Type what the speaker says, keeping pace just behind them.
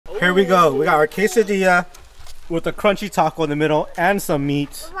Here we go. We got our quesadilla with a crunchy taco in the middle and some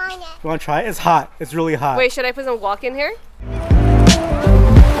meat. You want to try it? It's hot. It's really hot. Wait, should I put some guac in here?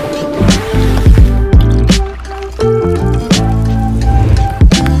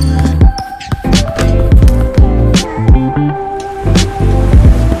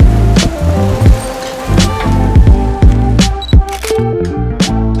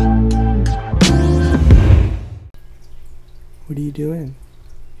 What are you doing?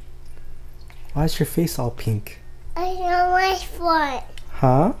 Why is your face all pink? I don't know what it's for.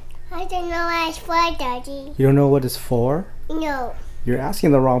 Huh? I don't know what it's for, Daddy. You don't know what it's for? No. You're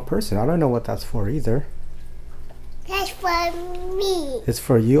asking the wrong person. I don't know what that's for either. That's for me. It's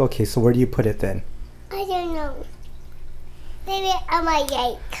for you? Okay, so where do you put it then? I don't know. Maybe on my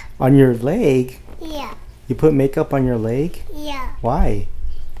leg. On your leg? Yeah. You put makeup on your leg? Yeah. Why?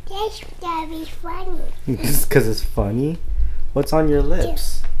 That's gotta be funny. Just because it's funny? What's on your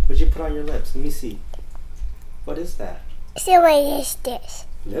lips? What'd you put on your lips? Let me see. What is that? So what is this?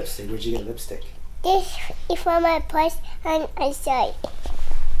 Lipstick? Where'd you get lipstick? This is from my purse on my side.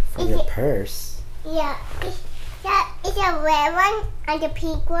 From your purse? Yeah. It's a red one and the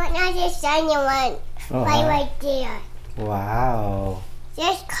pink one and the shiny one. Oh, right there. Wow.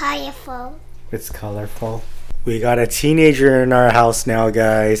 Just colorful. It's colorful. We got a teenager in our house now,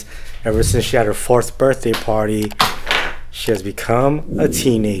 guys. Ever since she had her 4th birthday party, she has become a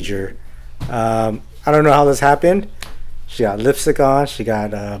teenager. I don't know how this happened. She got lipstick on. She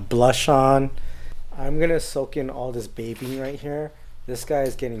got blush on. I'm going to soak in all this babying right here. This guy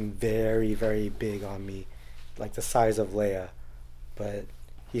is getting very, very big on me. Like the size of Leia. But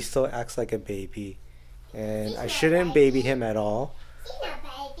he still acts like a baby. And I shouldn't baby him at all.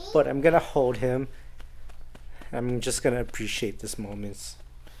 But I'm going to hold him. I'm just going to appreciate this moment.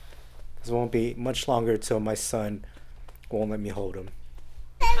 Because it won't be much longer till my son won't let me hold him.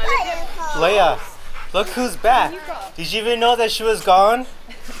 Leia, look who's back. Did you even know that she was gone?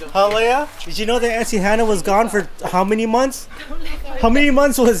 Huh, Leia? Did you know that Auntie Hannah was gone for how many months? How many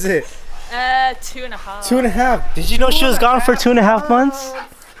months was it? 2.5. 2.5. Did you know she was gone for 2.5 months?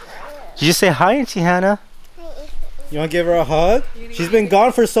 Did you say hi, Auntie Hannah? You want to give her a hug? She's been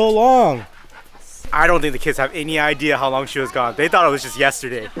gone for so long. I don't think the kids have any idea how long she was gone. They thought it was just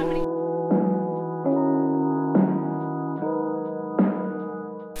yesterday.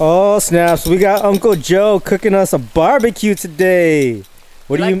 Oh snaps, we got Uncle Joe cooking us a barbecue today.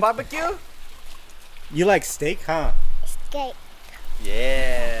 What do you like barbecue? You like steak, huh? Steak.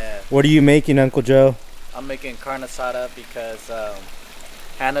 Yeah. What are you making, Uncle Joe? I'm making carne asada because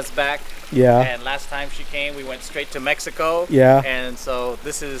Hannah's back. Yeah. And last time she came, we went straight to Mexico. Yeah. And so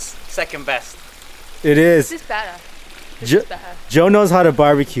this is second best. It is. This is better. This is better. Joe knows how to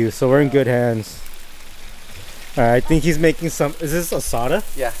barbecue, so we're in good hands. Alright, I think he's making some. Is this asada?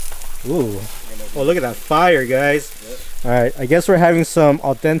 Yeah. Ooh. Oh, look at that fire, guys. Yep. Alright, I guess we're having some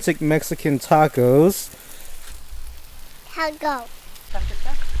authentic Mexican tacos. How go?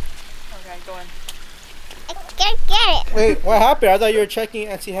 Okay, go on. I can't get it. Wait, what happened? I thought you were checking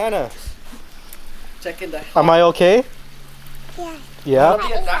Auntie Hannah. Checking the. Am I okay? Yeah. Yeah?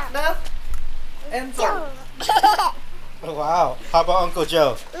 Be a doctor? Enzo. Oh, wow. How about Uncle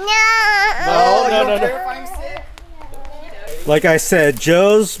Joe? No. No. Like I said,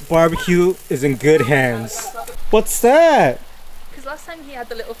 Joe's barbecue is in good hands. What's that? Because last time he had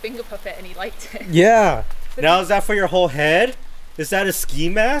the little finger puppet and he liked it. Yeah. Now is that for your whole head? Is that a ski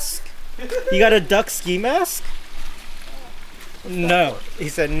mask? You got a duck ski mask? No. He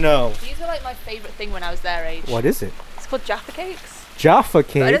said no. These were like my favorite thing when I was their age. What is it? It's called Jaffa cakes. Jaffa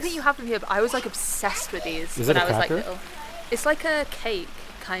cakes? But I don't think you have them here, but I was like obsessed with these Is when it a I was cracker? like little. It's like a cake,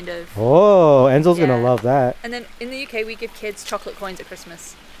 kind of. Oh, Enzo's gonna Yeah. love that. And then in the UK, we give kids chocolate coins at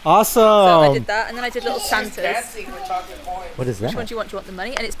Christmas. Awesome. So I did that, and then I did little Santas. What is that? Which one do you want? Do you want the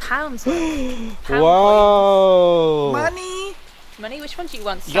money? And it's pounds. Pound coins. Whoa. Money. Money? Which one do you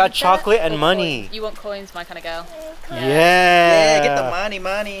want? You got Santa chocolate and or money. coins? You want coins, my kind of girl. Yeah. Yeah, get the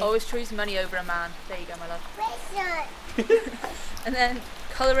money. Always choose money over a man. There you go, my love. Where's And then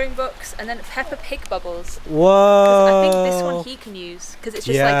colouring books, and then Peppa Pig bubbles. Whoa. I think this one he can use, because it's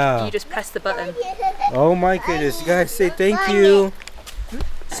just like, you just press the button. Oh my goodness. You guys say thank you.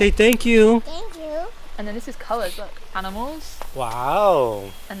 Say thank you. Thank you. And then this is colours, look. Animals, Wow.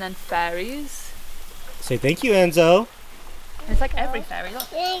 and then fairies. Say thank you, Enzo. And it's like every fairy, look.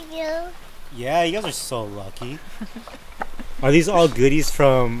 Thank you. Yeah, you guys are so lucky. Are these all goodies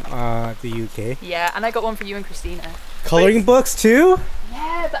from the UK? Yeah, and I got one for you and Christina. Coloring books too?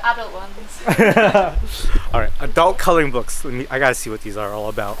 Yeah, the adult ones. All right, adult coloring books. I gotta see what these are all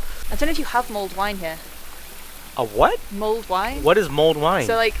about. I don't know if you have mulled wine here. A what? Mulled wine. What is mulled wine?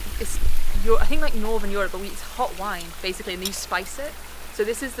 So like I think like Northern Europe, but it's hot wine basically, and then you spice it. So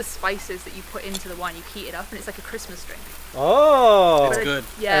this is the spices that you put into the wine. You heat it up, and it's like a Christmas drink. Oh, it's good.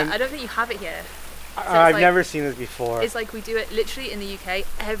 Yeah, and I don't think you have it here. So I've never seen this before. It's like we do it literally in the UK.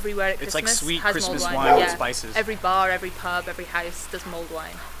 Everywhere at Christmas, it's like sweet has Christmas mulled wine with spices. Every bar, every pub, every house does mulled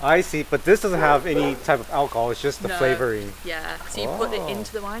wine. I see, but this doesn't have any type of alcohol. It's just the flavoring. Yeah, so you put it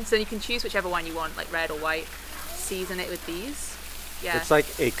into the wine. So you can choose whichever wine you want, like red or white. Season it with these. Yeah. It's like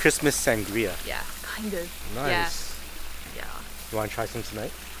a Christmas sangria. Yeah, kind of. Nice. Yeah. You want to try some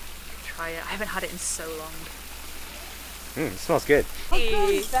tonight? Try it. I haven't had it in so long. It smells good.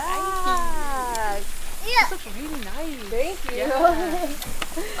 Hey, Yeah. this looks really nice. Thank you. Yeah.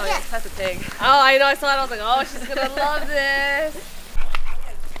 Oh yeah, it's Peppa Pig. Oh, I know. I saw it. I was like, oh, she's gonna love this.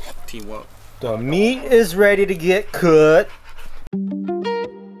 Teamwork. The meat is ready to get cooked.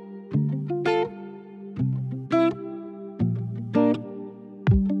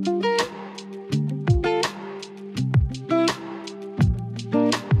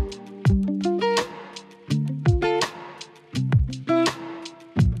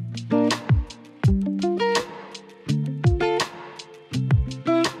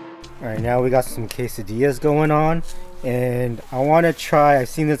 Alright, now we got some quesadillas going on, and I want to try, I've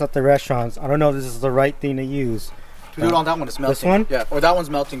seen this at the restaurants, I don't know if this is the right thing to use. Do it on that one, it's melting. This one? Yeah, or that one's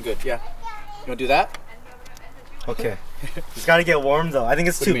melting good, yeah. You wanna do that? Okay. It's got to get warm though, I think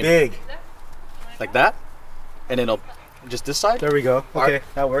it's What do too you mean? big. Like that? And then just this side? There we go. Okay, Alright.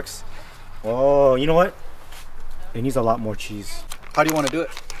 that works. Oh, you know what? It needs a lot more cheese. How do you want to do it?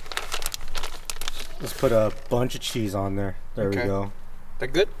 Let's put a bunch of cheese on there. There we Okay. go. That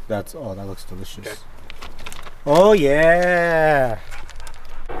good? That's, oh, that looks delicious. Okay. Oh yeah.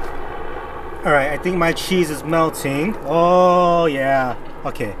 All right, I think my cheese is melting. Oh yeah.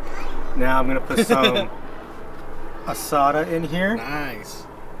 Okay. Now I'm gonna put some asada in here. Nice.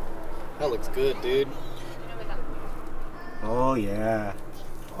 That looks good, dude. Oh yeah.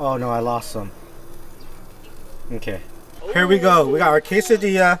 Oh no, I lost some. Okay. Here we go. We got our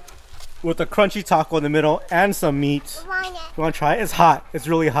quesadilla with a crunchy taco in the middle and some meat. You want to try it? It's hot. It's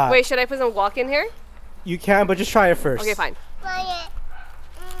really hot. Wait, should I put some guac in here? You can, but just try it first. Okay, fine.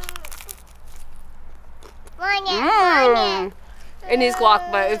 It needs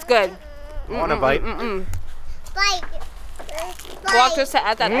guac, but it's good. I want a bite. Guac just to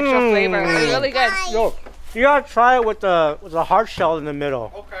add that extra flavor. It's really good. Yo, you gotta try it with the hard shell in the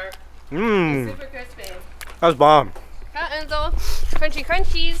middle. Okay. Mmm, Super crispy. that's bomb. Got Enzo. Crunchy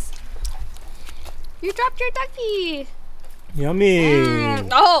crunchies. You dropped your ducky. Yummy.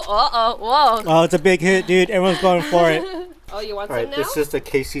 Whoa. Oh, it's a big hit, dude. Everyone's going for it. Oh, you want All some right, now? this is the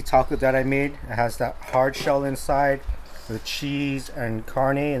KC taco that I made. It has that hard shell inside with cheese and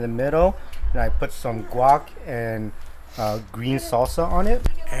carne in the middle. And I put some guac and green salsa on it.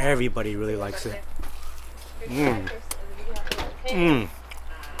 Everybody really likes it. Mmm. Mmm.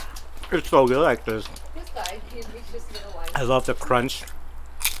 It's so good like this. I love the crunch.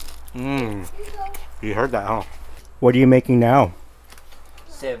 Mmm. You heard that, huh? What are you making now?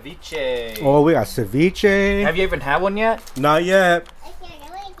 Ceviche. Oh, we got ceviche. Have you even had one yet? Not yet.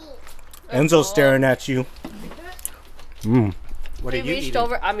 Enzo's staring at you. Mmm. What are He you reached eating?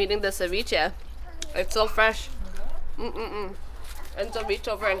 over. I'm eating the ceviche. It's so fresh. Enzo reached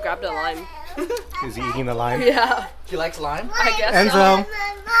over and grabbed a lime. Is he eating the lime? Yeah, He likes lime? I guess so. Enzo.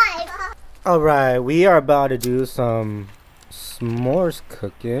 Alright, we are about to do some s'mores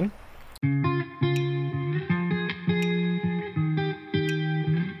cooking.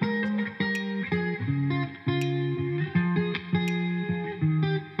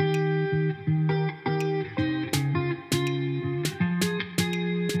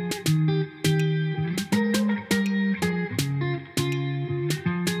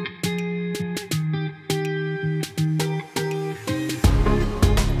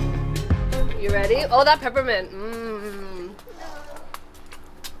 You ready? Oh, that peppermint. Mmm.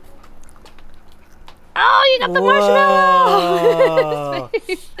 Oh, you got the marshmallow! Whoa.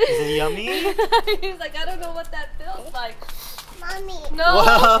 Is it yummy? He's like, I don't know what that feels like. Mommy. No,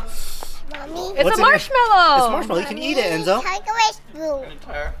 Whoa. Mommy. it's What's a in it? marshmallow. It's marshmallow. You can eat it, Enzo. Take away spoon.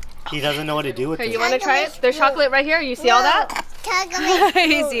 He doesn't know what to do with Here, it. you want to try it? There's chocolate right here. You see all that? Take away spoon.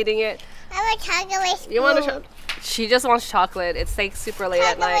 He's eating it. I want take away spoon. You want to? She just wants chocolate. It's like super late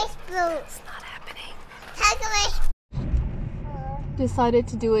at Take away night. spoon. It's not happening. Take away Decided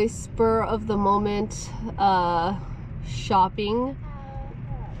to do a spur of the moment shopping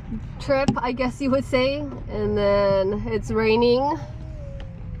trip, I guess you would say. And then it's raining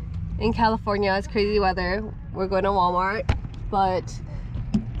in California. It's crazy weather. We're going to Walmart, but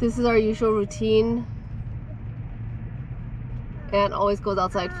this is our usual routine. Ant always goes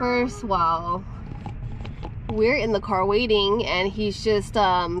outside first while we're in the car waiting, and he's just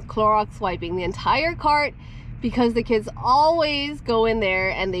Clorox wiping the entire cart because the kids always go in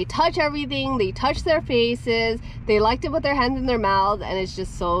there and they touch everything, they touch their faces, they like to put their hands in their mouths, and it's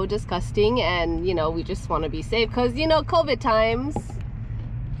just so disgusting. And you know, we just want to be safe because, you know, COVID times.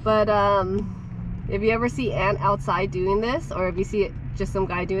 But if you ever see Ant outside doing this, or if you see it, just some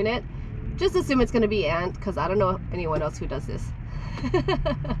guy doing it, just assume it's gonna be Ant, because I don't know anyone else who does this.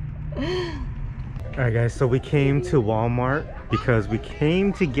 Alright guys, so we came to Walmart because we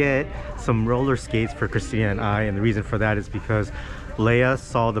came to get some roller skates for Christina and I, and the reason for that is because Leia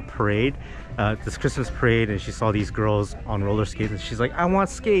saw the parade, this Christmas parade, and she saw these girls on roller skates and she's like, I want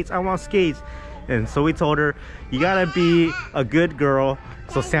skates, I want skates. And so we told her, you gotta be a good girl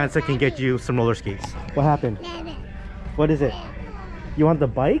so Santa can get you some roller skates. What happened? What is it? You want the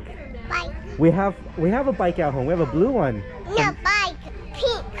bike? Bike. We have a bike at home. We have a blue one. No, bike.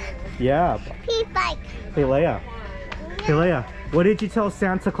 Pink. Yeah. Pink bike. Hey Leia. Hey Leia, what did you tell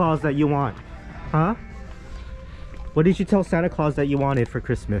Santa Claus that you want? Huh? What did you tell Santa Claus that you wanted for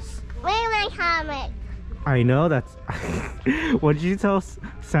Christmas? Wear my helmet. I know that's... What did you tell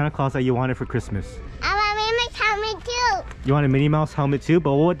Santa Claus that you wanted for Christmas? I want Minnie Mouse helmet too. You want a Minnie Mouse helmet too?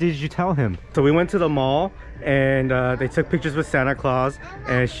 But what did you tell him? So we went to the mall and they took pictures with Santa Claus,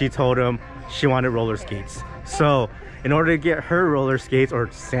 and she told him she wanted roller skates. So in order to get her roller skates, or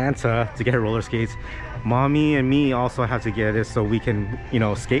Santa to get her roller skates, Mommy and me also have to get it so we can, you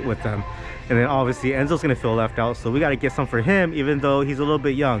know, skate with them. And then obviously Enzo's gonna feel left out, so we gotta get some for him, even though he's a little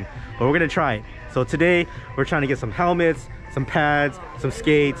bit young. But we're gonna try it. So today we're trying to get some helmets, some pads, some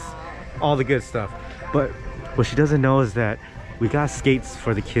skates, all the good stuff. But what she doesn't know is that we got skates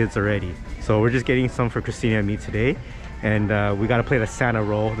for the kids already. So we're just getting some for Christina and me today, and we gotta play the Santa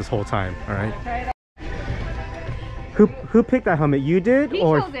role this whole time. All right. Who picked that helmet? You did? He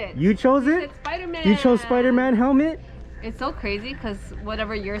or chose it. You chose He it? said Spider-Man. You chose Spider-Man helmet? It's so crazy because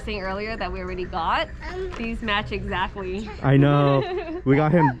whatever you were saying earlier that we already got, these match exactly. I know. We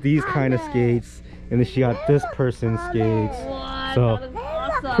got him these kind of skates, and then she got this person's skates. What? So That is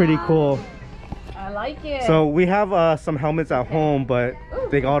awesome. pretty cool. I like it. So we have some helmets at home, but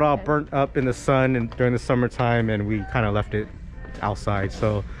they got all burnt up in the sun and during the summertime, and we kind of left it outside.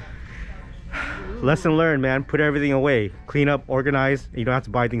 So lesson learned, man. Put everything away, clean up, organize. You don't have to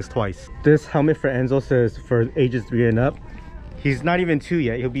buy things twice. This helmet for Enzo says for ages 3 and up. He's not even 2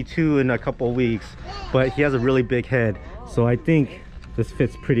 yet. He'll be 2 in a couple of weeks, but he has a really big head, so I think this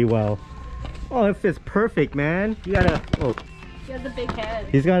fits pretty well. Oh, it fits perfect, man. You gotta... Oh, he has a big head.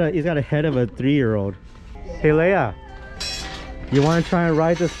 he's got a head of a 3-year-old. Hey Leia, you want to try and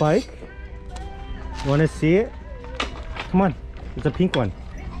ride this bike? You want to see it? Come on, it's a pink one.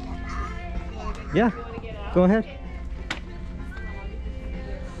 Yeah, go ahead.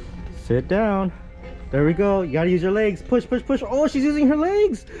 Sit down. There we go. You gotta use your legs. Push, push, push. Oh, she's using her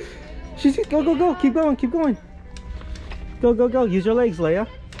legs. Go, go, go. Keep going, keep going. Go, go, go. Use your legs, Leia.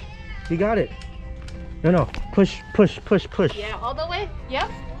 You got it. No, push, push, push, push. Yeah, all the way.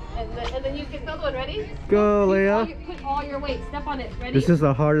 Yep. And then you get the other one. Ready? Go, Leia. Put all your weight. Step on it. Ready? This is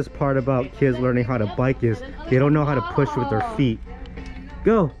the hardest part about kids learning how to bike is they don't know how to push with their feet.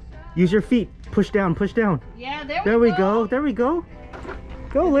 Go. Use your feet. Push down, push down. Yeah, There we go. There we go.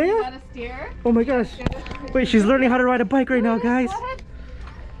 Go, You Leia. gotta steer. Oh my gosh. Wait, she's learning how to ride a bike right now, guys. Go ahead.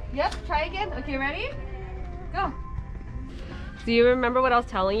 Yep, try again. Okay, ready? Go. Do you remember what I was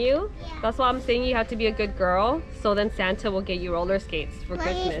telling you? Yeah. That's why I'm saying you have to be a good girl, so then Santa will get you roller skates for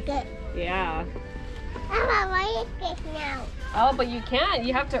Christmas. Yeah. I want roller skates now. Oh, but you can't.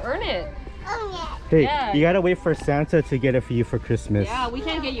 You have to earn it. Oh yeah. Hey, Yeah. you gotta wait for Santa to get it for you for Christmas. Yeah, we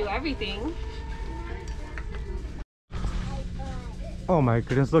can't get you everything. Oh my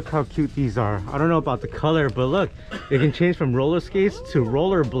goodness, look how cute these are. I don't know about the color, but look, they can change from roller skates to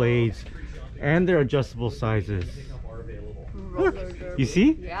roller blades, and they're adjustable sizes. Look, you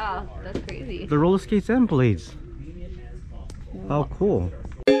see? Yeah, that's crazy. The roller skates and blades. How cool.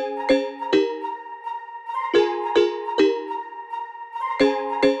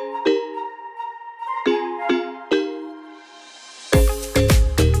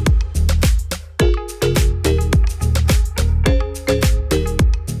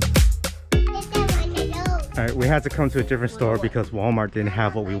 Alright, we had to come to a different store because Walmart didn't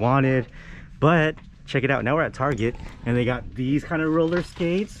have what we wanted. But check it out, now we're at Target and they got these kind of roller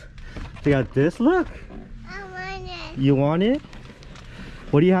skates. They got this, look. I want it. You want it?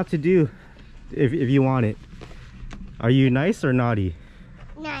 What do you have to do if you want it? Are you nice or naughty?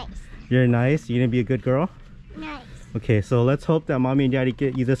 Nice. You're nice? You gonna be a good girl? Nice. Okay, so let's hope that Mommy and Daddy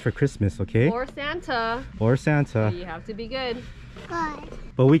get you this for Christmas, okay? Or Santa. Or Santa. You have to be good. Why?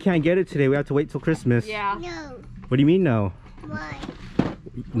 But we can't get it today. We have to wait till Christmas. Yeah. No. What do you mean no? Why?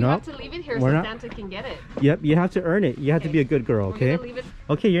 We No. have to leave it here so We're not- Santa can get it. Yep, you have to earn it. You have to Okay. be a good girl, We're okay? gonna leave it.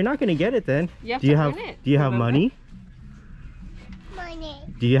 Okay, you're not gonna get it then. You have do you to have earn it, do you have remember? money? Money.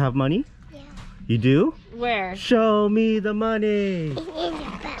 Do you have money? Yeah. You do? Where? Show me the money. It's in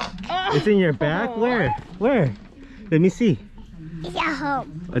the back. It's in your back? Where? Where? Let me see. It's at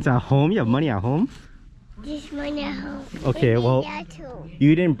home. It's at home? You have money at home? This money at home. Okay, We well, need that too.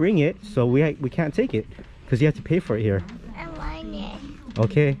 you didn't bring it, so we can't take it because you have to pay for it here. I want it.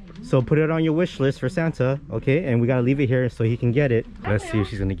 Okay, so put it on your wish list for Santa, okay? And we gotta leave it here so he can get it. Let's see if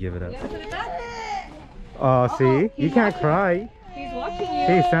she's gonna give it up. Yeah, put it back. Oh, see? You he's can't watching. cry. He's watching you.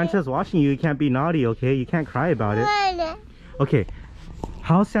 Hey, Santa's watching you. You can't be naughty, okay? You can't cry about it. I want it. Okay,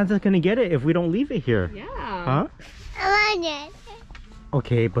 how's Santa gonna get it if we don't leave it here? Yeah. Huh? I want it.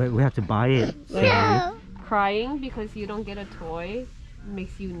 Okay, but we have to buy it. Sammy. No. Crying because you don't get a toy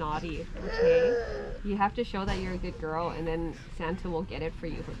makes you naughty, okay? You have to show that you're a good girl and then Santa will get it for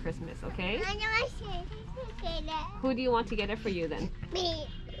you for Christmas, okay? I don't want to get it. Who do you want to get it for you then? Me.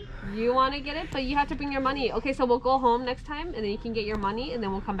 You want to get it, but you have to bring your money. Okay, so we'll go home next time and then you can get your money and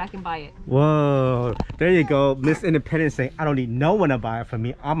then we'll come back and buy it. Whoa, there you go. Miss Independent saying, I don't need no one to buy it for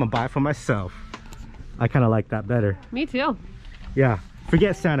me. I'm gonna buy it for myself. I kind of like that better. Me too. Yeah,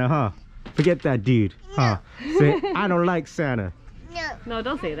 forget Santa, huh? Forget that dude, huh? Say, I don't like Santa. No. No,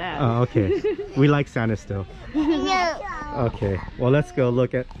 don't say that. Oh, okay. We like Santa still. No. Okay, well, let's go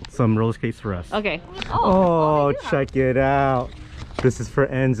look at some roller skates for us. Okay. Oh, they do have- check it out. This is for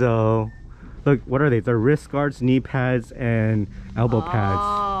Enzo. Look, what are they? They're wrist guards, knee pads, and elbow pads.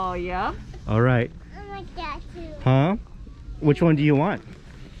 Oh, yeah. All right. I want that too. Huh? Which one do you want?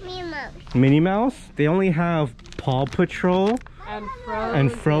 Me Mouse. Minnie Mouse? They only have Paw Patrol And Frozen.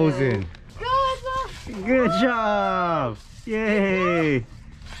 and Frozen. Go, Elsa. Good job! Yay!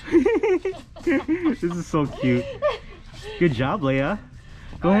 This is so cute. Good job, Leia.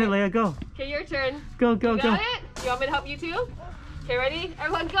 Go ahead, Leia, go. Okay, your turn. Go, go, You go. got it? You want me to help you too? Okay, ready?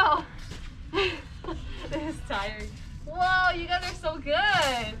 Everyone go. This is tiring. Whoa, you guys are so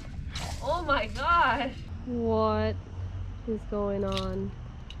good. Oh my gosh. What is going on?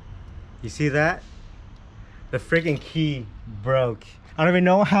 You see that? The friggin' key broke. I don't even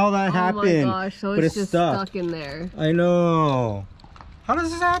know how that happened. Oh my gosh, so but it's just stuck in there. I know. How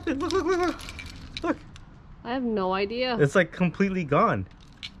does this happen? Look, look, look, look. Look, I have no idea. it's like completely gone.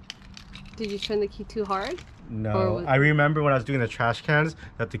 Did you turn the key too hard? Or No, was- I remember when I was doing the trash cans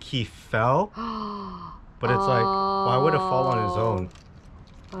that the key fell. But it's like, why would it fall on its own?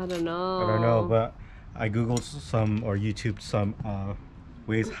 I don't know. I don't know, but I googled some or YouTubed some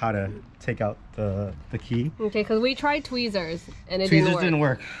ways how to take out the key. Okay, because we tried tweezers and it Tweezers didn't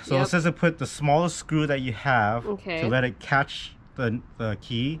work. So Yep. it says to put the smallest screw that you have Okay. to let it catch the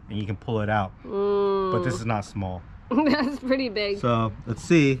key and you can pull it out. But this is not small. That's pretty big. So let's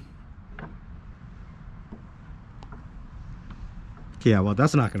see. Yeah, well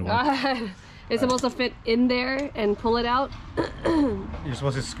that's not gonna work. It's supposed to fit in there and pull it out. You're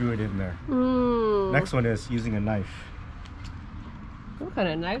supposed to screw it in there. Next one is using a knife. What kind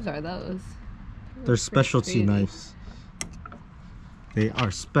of knives are those? They're specialty crazy. knives. They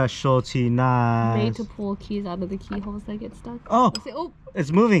are specialty Made knives. to pull keys out of the keyholes that get stuck. Oh, Let's see. Oh.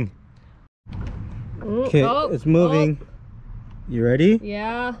 it's moving. Okay, Oh, it's moving. You ready?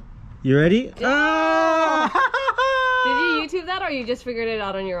 Yeah. You ready? Ah! Did you YouTube that or you just figured it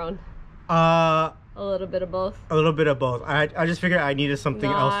out on your own? A A little bit of both. little bit of both. I just figured I needed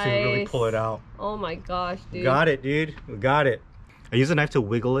something else to really Nice. pull it out. Oh my gosh, dude. Got it, dude. We got it. I use a knife to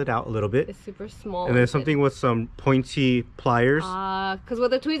wiggle it out a little bit. It's super small. And then something with some pointy pliers. Because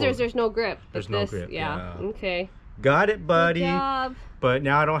with the tweezers, there's no grip. But There's no this, grip, Yeah. yeah. Okay. Got it, buddy. Good job. But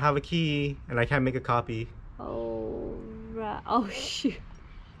now I don't have a key and I can't make a copy. Oh, right. Oh, shoot.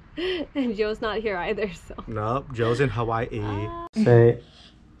 And Joe's not here either, so. Nope, Joe's in Hawaii. Say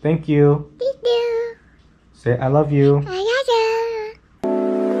thank you. Thank you. Say I love you. I